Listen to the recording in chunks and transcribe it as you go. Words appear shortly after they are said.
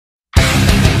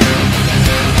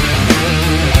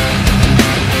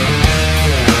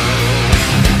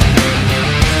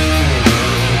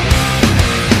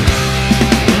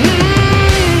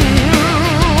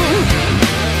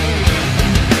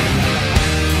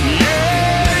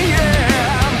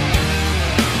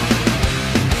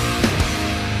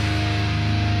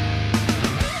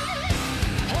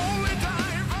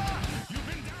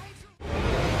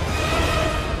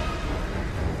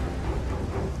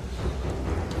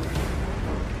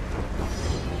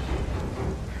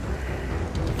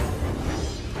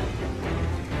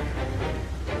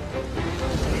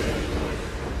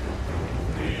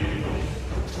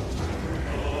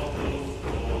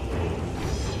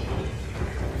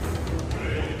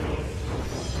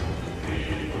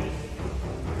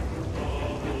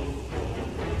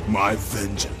My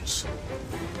vengeance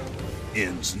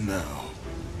ends now.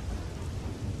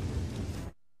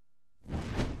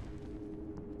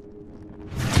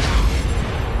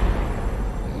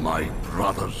 My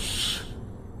brothers,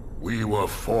 we were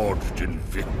forged in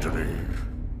victory.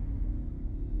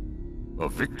 A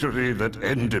victory that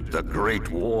ended the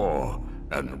Great War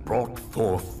and brought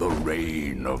forth the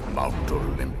reign of Mount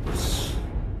Olympus.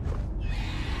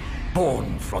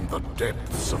 Born from the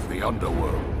depths of the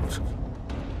underworld,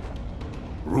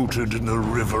 rooted in the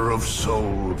River of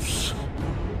Souls,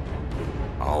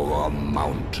 our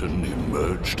mountain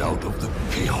emerged out of the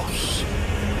chaos.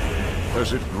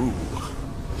 As it grew,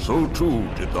 so too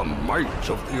did the might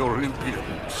of the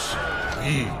Olympians.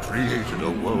 We created a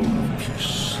world of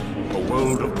peace, a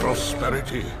world of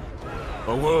prosperity,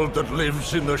 a world that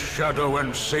lives in the shadow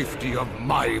and safety of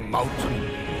my mountain.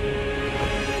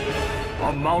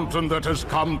 A mountain that has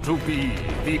come to be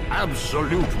the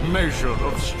absolute measure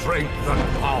of strength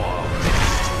and power.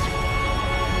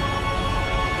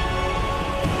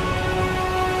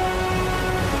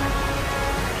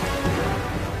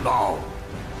 Now,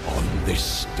 on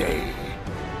this day,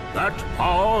 that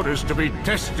power is to be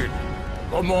tested.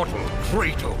 The mortal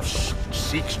Kratos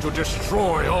seeks to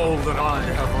destroy all that I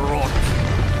have wrought.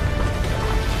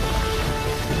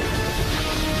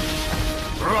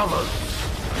 Brothers,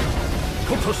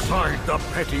 put aside the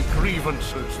petty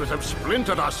grievances that have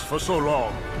splintered us for so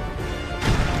long.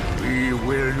 We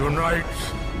will unite.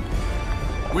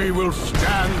 We will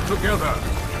stand together.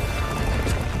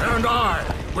 And I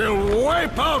will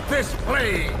wipe out this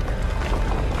plague.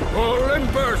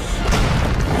 Olympus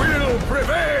will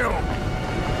prevail!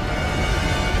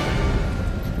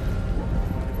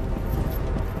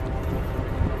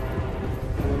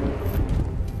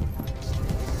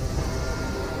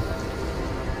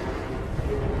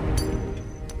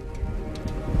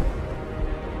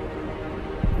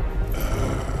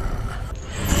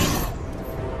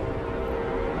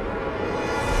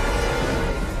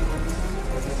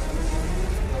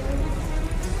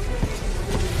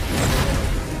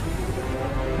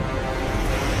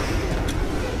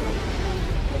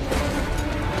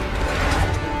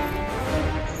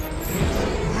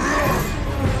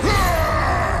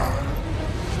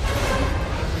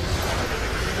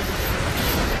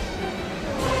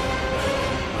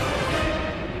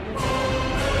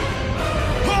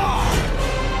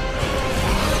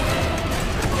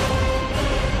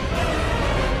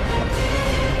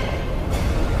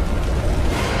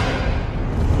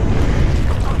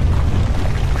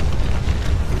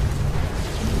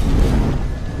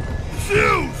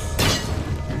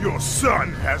 Your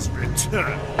son has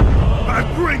returned. I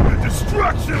bring the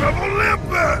destruction of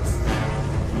Olympus!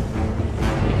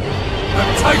 The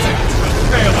Titan